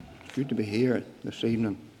Good to be here this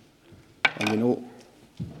evening. And you know,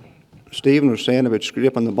 Stephen was saying about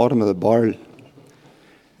scraping the bottom of the barrel.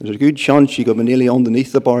 There's a good chance you could be nearly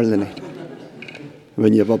underneath the barrel tonight.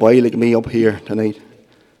 When you have a boy like me up here tonight,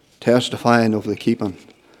 testifying of the keeping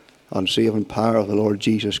and saving power of the Lord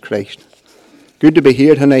Jesus Christ. Good to be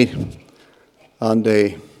here tonight. And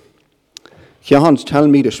Kehan's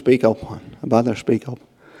telling me to speak up. I better speak up.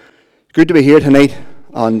 Good to be here tonight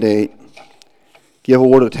and give a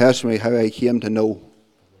word of testimony how I came to know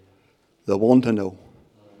the one to know,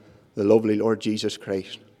 the lovely Lord Jesus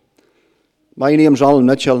Christ. My name's Alan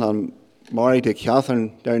Mitchell. I'm married to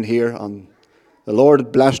Catherine down here, and the Lord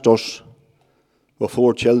had blessed us with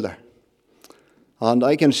 4 children. And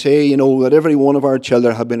I can say, you know, that every one of our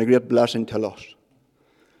children have been a great blessing to us.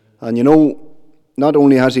 And you know, not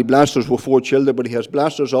only has He blessed us with 4 children, but He has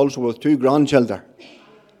blessed us also with 2 grandchildren.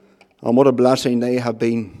 And what a blessing they have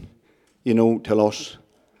been, you know, to us.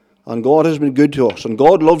 And God has been good to us. And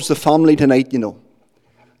God loves the family tonight, you know.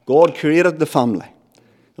 God created the family.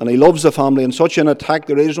 And He loves the family. And such an attack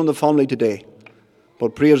there is on the family today.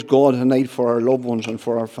 But praise God tonight for our loved ones and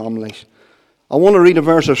for our families. I want to read a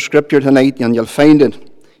verse of Scripture tonight, and you'll find it. You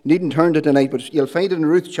needn't turn to it tonight, but you'll find it in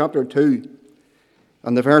Ruth chapter 2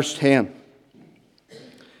 and the verse 10.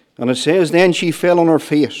 And it says, "Then she fell on her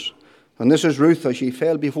face." And this is Ruth as she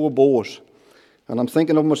fell before Boaz. And I'm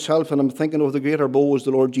thinking of myself, and I'm thinking of the greater Boaz,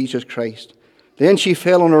 the Lord Jesus Christ. "Then she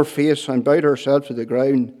fell on her face and bowed herself to the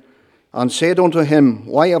ground, and said unto him,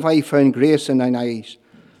 Why have I found grace in thine eyes,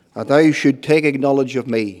 that thou should take acknowledge of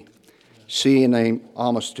me, seeing I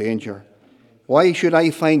am a stranger? Why should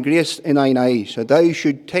I find grace in thine eyes, that thou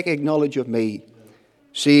should take acknowledge of me,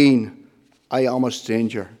 seeing I am a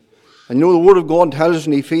stranger?" And you know, the Word of God tells us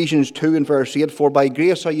in Ephesians 2 and verse 8, "For by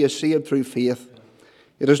grace are ye saved through faith.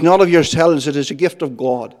 It is not of yourselves, it is a gift of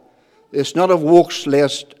God. It's not of works,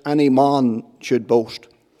 lest any man should boast."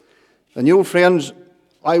 And you know, friends,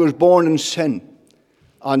 I was born in sin,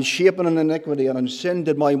 and shapen in iniquity, and in sin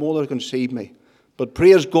did my mother conceive me. But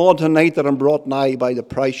praise God tonight that I'm brought nigh by the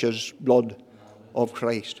precious blood of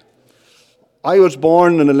Christ. I was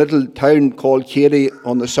born in a little town called Katy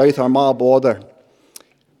on the South Armagh border.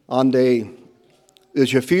 And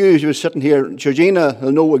there's a few of you sitting here. Georgina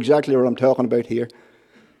will know exactly what I'm talking about here.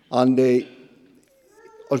 And I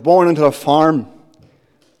was born into a farm,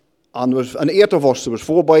 and there was 8 of us. There was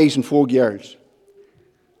 4 boys and 4 girls.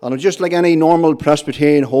 And it was just like any normal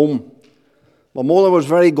Presbyterian home. My mother was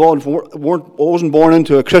very God. I wasn't born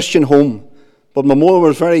into a Christian home, but my mother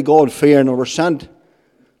was very God-fearing. We were sent.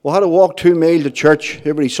 We had to walk 2 miles to church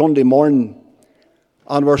every Sunday morning,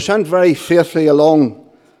 and we were sent very faithfully along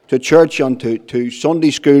to church and to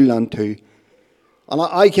Sunday school and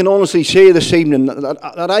I can honestly say this evening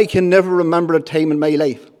that I can never remember a time in my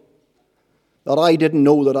life that I didn't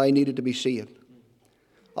know that I needed to be saved.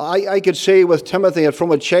 I could say with Timothy that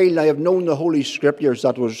from a child I have known the Holy Scriptures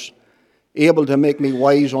that was able to make me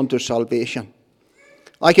wise unto salvation.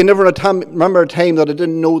 I can never remember a time that I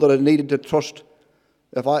didn't know that I needed to trust.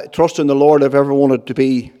 If I trust in the Lord, if I ever wanted to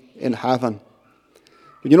be in heaven.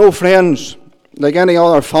 But you know, friends, like any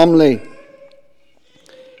other family,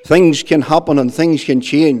 things can happen and things can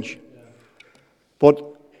change. But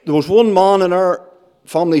there was one man in our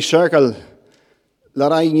family circle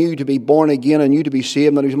that I knew to be born again, I knew to be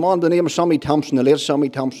saved, and he was a man by the name of Sammy Thompson, the late Sammy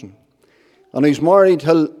Thompson. And he was married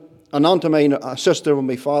to an aunt of mine, a sister of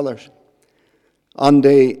my father's. And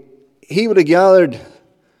he would have gathered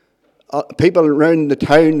people around the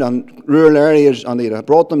town and rural areas, and he'd have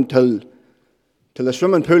brought them to the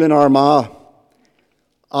swimming pool in Armagh.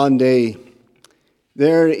 And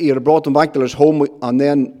there he had brought them back to his home, and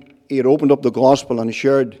then he had opened up the gospel and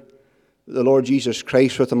shared the Lord Jesus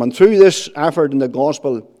Christ with them. And through this effort in the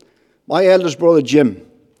gospel, my eldest brother Jim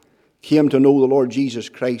came to know the Lord Jesus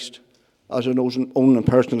Christ as his own and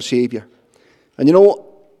personal Saviour. And you know,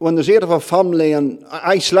 when there's 8 of a family, and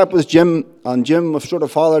I slept with Jim, and Jim sort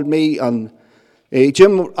of fathered me, and I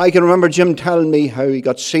can remember Jim telling me how he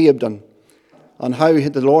got saved and how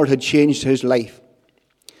the Lord had changed his life.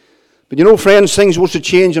 But you know, friends, things was to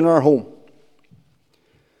change in our home.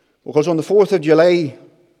 Because on the 4th of July,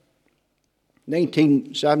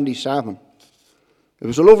 1977, it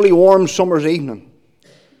was a lovely warm summer's evening.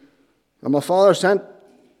 And my father sent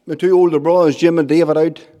my 2 older brothers, Jim and David,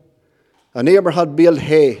 out. A neighbour had baled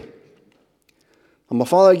hay. And my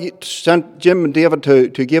father sent Jim and David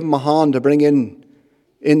to give him a hand to bring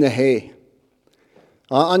in the hay.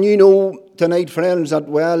 And you know tonight, friends, that,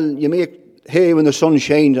 well, you make hay when the sun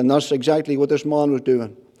shines, and that's exactly what this man was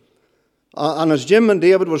doing. And as Jim and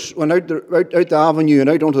David went out the avenue and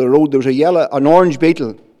out onto the road, there was an orange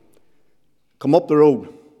beetle come up the road.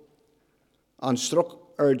 and struck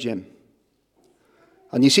our Jim.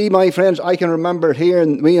 And you see, my friends, I can remember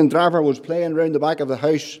hearing, me and Driver was playing round the back of the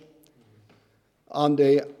house,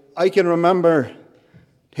 and I can remember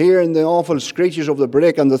hearing the awful screeches of the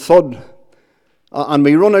brake and the thud, and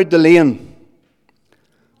we run out the lane,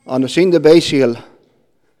 and I seen the base hill,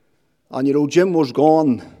 and Jim was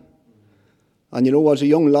gone, and as a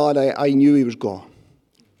young lad I knew he was gone.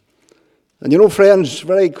 And friends,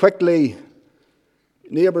 very quickly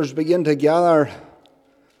neighbours began to gather,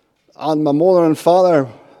 and my mother and father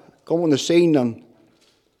come on the scene, and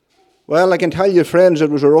well, I can tell you, friends, it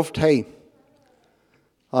was a rough time.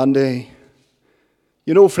 And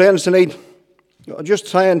friends, tonight I just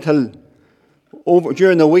trying to over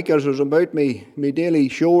during the week as I was about me daily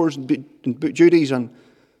chores and duties, and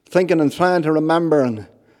thinking and trying to remember, and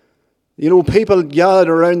people gathered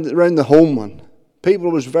around the home, and people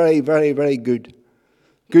was very, very, very good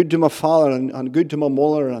to my father and good to my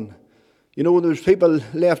mother, and there was people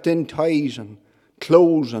left in toys and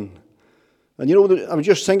clothes, and I was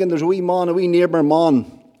just thinking, there's a wee neighbour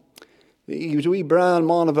man. He was a wee brown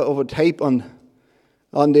man of a type, and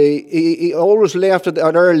he always left at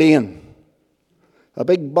our lane a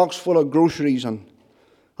big box full of groceries, and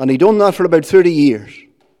he done that for about 30 years.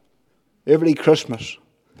 Every Christmas,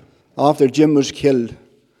 after Jim was killed,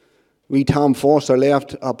 wee Tom Foster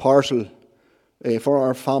left a parcel for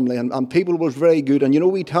our family, and people was very good.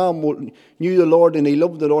 And wee Tom knew the Lord, and he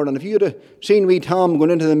loved the Lord. And if you had seen wee Tom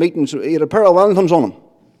going into the meetings, he had a pair of Wellingtons on him,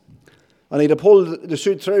 and he'd have pulled the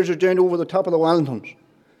suit trousers down over the top of the Wellingtons,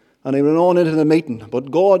 and he went on into the meeting. But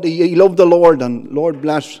God, he loved the Lord, and Lord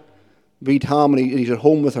bless wee Tom, and he's at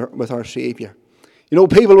home with our Saviour.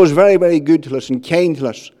 People was very, very good to us and kind to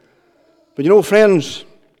us. But friends,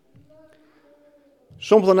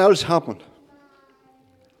 something else happened.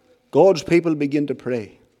 God's people begin to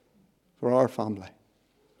pray for our family.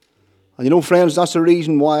 And friends, that's the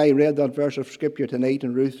reason why I read that verse of Scripture tonight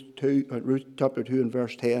in Ruth chapter 2 and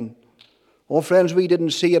verse 10. Oh, friends, we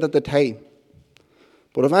didn't see it at the time.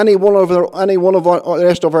 But if any one of the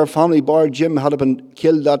rest of our family, bar Jim, had been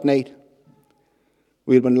killed that night,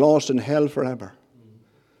 we had been lost in hell forever.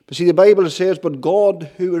 But see, the Bible says, but God,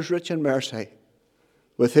 who is rich in mercy,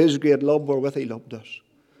 with his great love wherewith he loved us.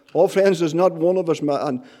 Oh, friends, there's not one of us,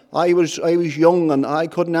 and I was young, and I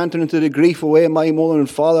couldn't enter into the grief away my mother and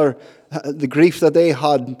father, the grief that they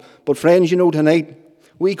had. But friends, tonight,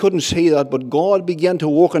 we couldn't see that, but God began to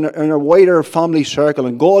walk in a wider family circle,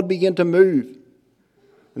 and God began to move.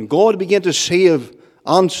 And God began to save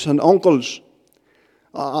aunts and uncles,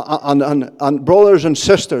 and brothers and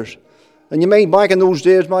sisters. And you mind, back in those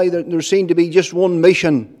days, there seemed to be just one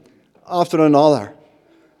mission after another.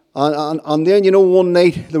 And then, one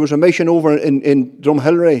night there was a mission over in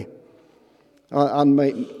Drumhillery, and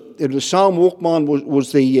it was Sam Walkman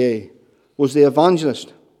was the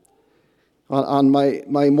evangelist, and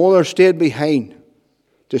my mother stayed behind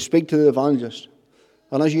to speak to the evangelist.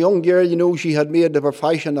 And as a young girl, she had made the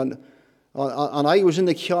profession, and I was in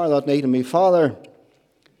the car that night, and my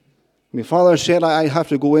father said, I have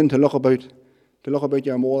to go in to look about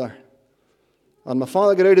your mother. And my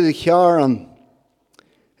father got out of the car, and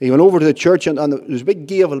he went over to the church, and there was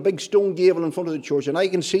a big stone gable in front of the church, and I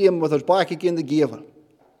can see him with his back against the gable.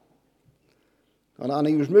 And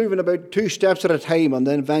he was moving about 2 steps at a time, and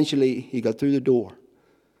then eventually he got through the door.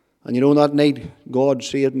 And that night, God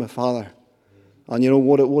saved my father. And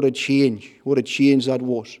what a change that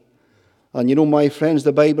was. And my friends,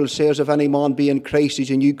 the Bible says, if any man be in Christ, he's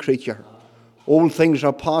a new creature. Old things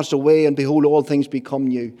are passed away, and behold, all things become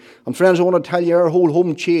new. And friends, I want to tell you, our whole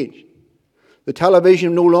home changed. The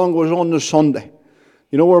television no longer was on the Sunday.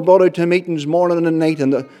 We're brought out to meetings morning and night,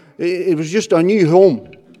 and it was just a new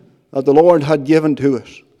home that the Lord had given to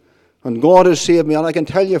us. And God has saved me. And I can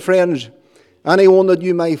tell you, friends, anyone that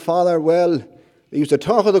knew my father well, they used to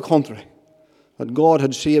talk of the country that God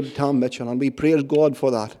had saved Tom Mitchell, and we praise God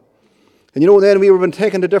for that. And then we were been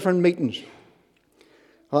taken to different meetings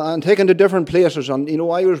and taken to different places. And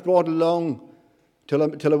I was brought along till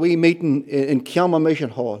a wee meeting in Kiama Mission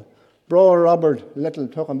Hall. Brother Robert Little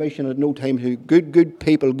took a mission at no time to good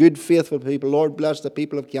people, good faithful people. Lord bless the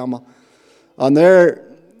people of Kiama. And there,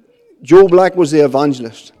 Joe Black was the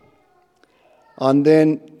evangelist. And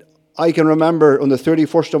then I can remember on the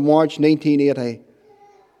 31st of March 1980,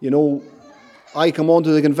 I come on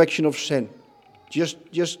to the conviction of sin,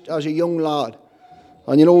 just as a young lad.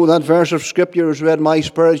 And that verse of Scripture is read, my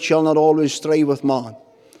spirit shall not always strive with man.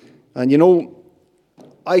 And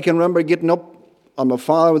I can remember getting up, and my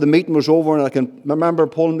father, the meeting was over, and I can remember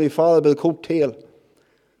pulling my father by the coat tail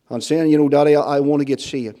and saying, Daddy, I want to get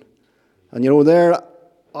saved. And there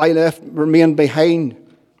I remained behind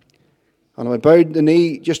And I bowed the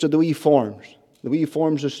knee just at the wee forms. The wee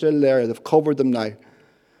forms are still there. They've covered them now.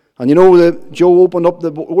 And you know, Joe opened up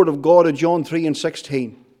the Word of God at John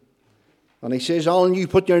 3:16. And he says, Alan, you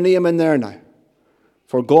put your name in there now.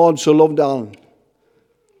 For God so loved Alan,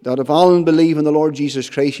 that if Alan believe in the Lord Jesus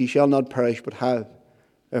Christ, he shall not perish, but have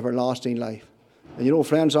everlasting life. And you know,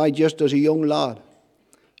 friends, I just as a young lad,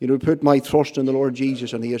 you know, put my trust in the Lord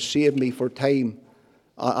Jesus, and he has saved me for time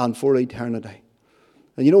and for eternity.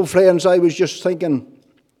 And you know, friends, I was just thinking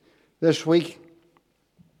this week,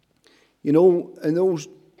 you know, in those,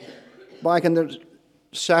 back in the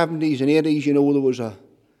 70s and 80s, you know,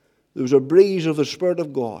 there was a breeze of the Spirit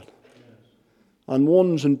of God. And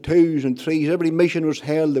ones and twos and threes, every mission was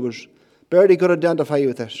held. There was, barely could identify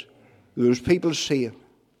with this. There was people saved.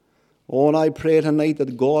 Oh, and I pray tonight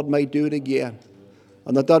that God might do it again.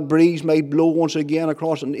 And that breeze might blow once again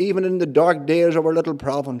across. And even in the dark days of our little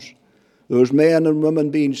province, there was men and women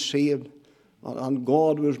being saved. And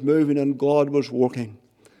God was moving and God was working.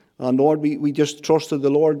 And Lord, we just trusted the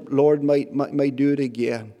Lord might do it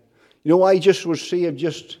again. You know, I just was saved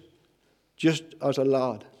just as a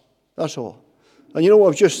lad. That's all. And you know, I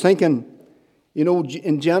was just thinking, you know,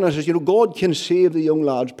 in Genesis, you know, God can save the young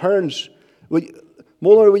lads. Parents,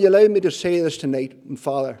 Mother, will you allow me to say this tonight? And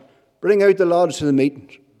Father, bring out the lads to the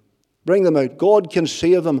meetings. Bring them out. God can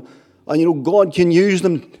save them. And you know, God can use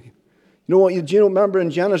them. You know what? Do you know, remember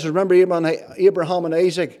in Genesis, remember Abraham and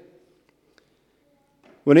Isaac?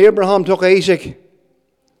 When Abraham took Isaac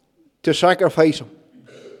to sacrifice him,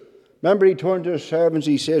 remember he turned to his servants,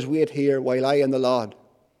 he says, wait here while I and the lad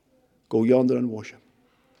go yonder and worship.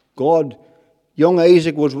 God, young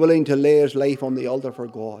Isaac was willing to lay his life on the altar for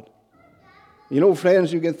God. You know,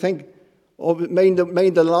 friends, you can think of, mind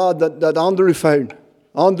the lad that Andrew found.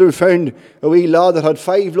 Andrew found a wee lad that had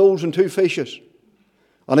 5 loaves and 2 fishes.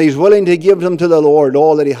 And he's willing to give them to the Lord,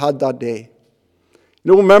 all that he had that day.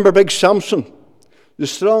 You know, remember big Samson, the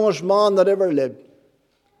strongest man that ever lived.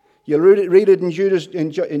 You'll read it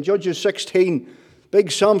in Judges 16.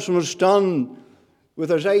 Big Samson was standing with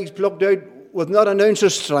his eyes plucked out, with not an ounce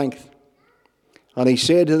of strength. And he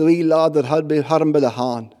said to the wee lad that had him by the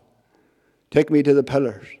hand, take me to the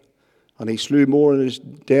pillars. And he slew more in his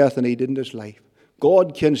death than he did in his life.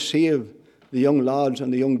 God can save the young lads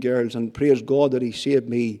and the young girls, and praise God that he saved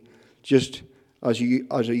me just as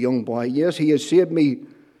a young boy. Yes, he has saved me,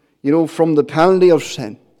 you know, from the penalty of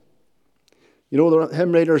sin. You know, the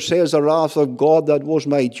hymn writer says, the wrath of God that was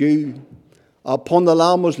my due upon the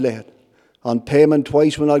Lamb was laid, and payment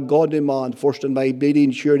twice when not God demand, first in my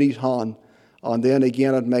bleeding surety's hand, and then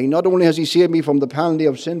again at mine. Not only has he saved me from the penalty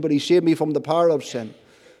of sin, but he saved me from the power of sin.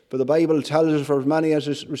 For the Bible tells us, for as many as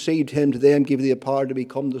has received him, to them give the power to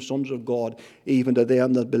become the sons of God, even to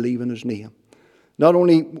them that believe in his name. Not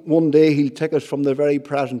only one day he'll take us from the very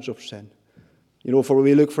presence of sin. You know, for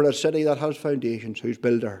we look for a city that has foundations, whose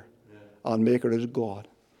builder and maker is God.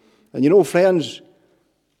 And you know, friends,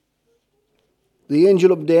 the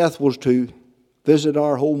angel of death was to visit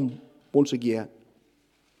our home once again.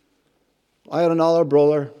 I had another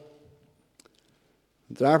brother.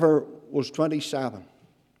 Trevor was 27.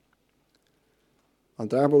 And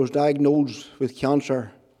Trevor was diagnosed with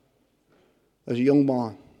cancer as a young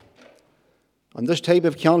man. And this type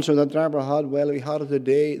of cancer that Trevor had, well, he had it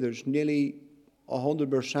today. There's nearly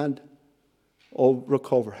 100% of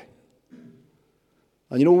recovery.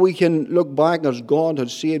 And you know, we can look back as God had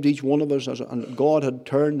saved each one of us, and God had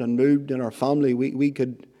turned and moved in our family. We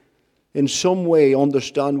could in some way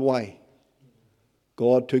understand why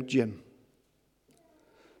God took Jim.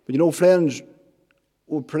 But you know, friends,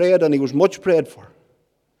 we prayed, and he was much prayed for.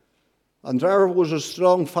 And Trevor was a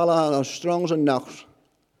strong fella and as strong as an ox.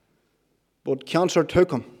 But cancer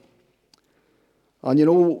took him. And you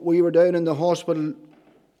know, we were down in the hospital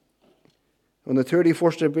on the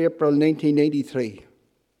 31st of April 1983.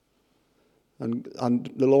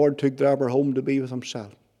 And the Lord took Trevor home to be with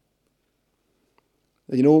himself.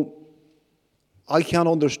 And you know, I can't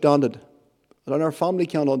understand it. And our family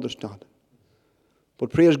can't understand it.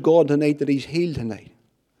 But praise God tonight that he's healed tonight.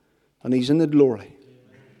 And he's in the glory.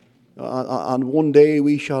 And one day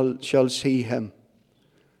we shall see him.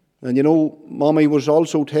 And you know, Mommy was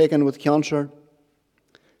also taken with cancer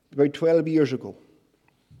about 12 years ago.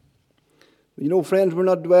 You know, friends, we're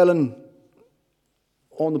not dwelling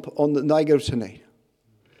on the negatives tonight.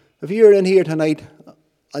 If you're in here tonight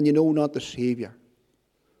and you know not the Saviour,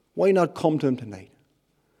 why not come to him tonight?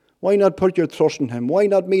 Why not put your trust in him? Why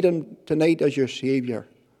not meet him tonight as your Saviour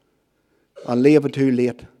and leave it too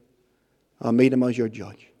late and meet him as your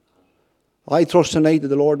judge? I trust tonight that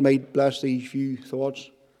the Lord might bless these few thoughts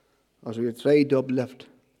as we try to uplift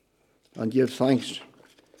and give thanks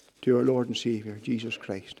to our Lord and Saviour, Jesus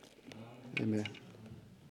Christ. Amen.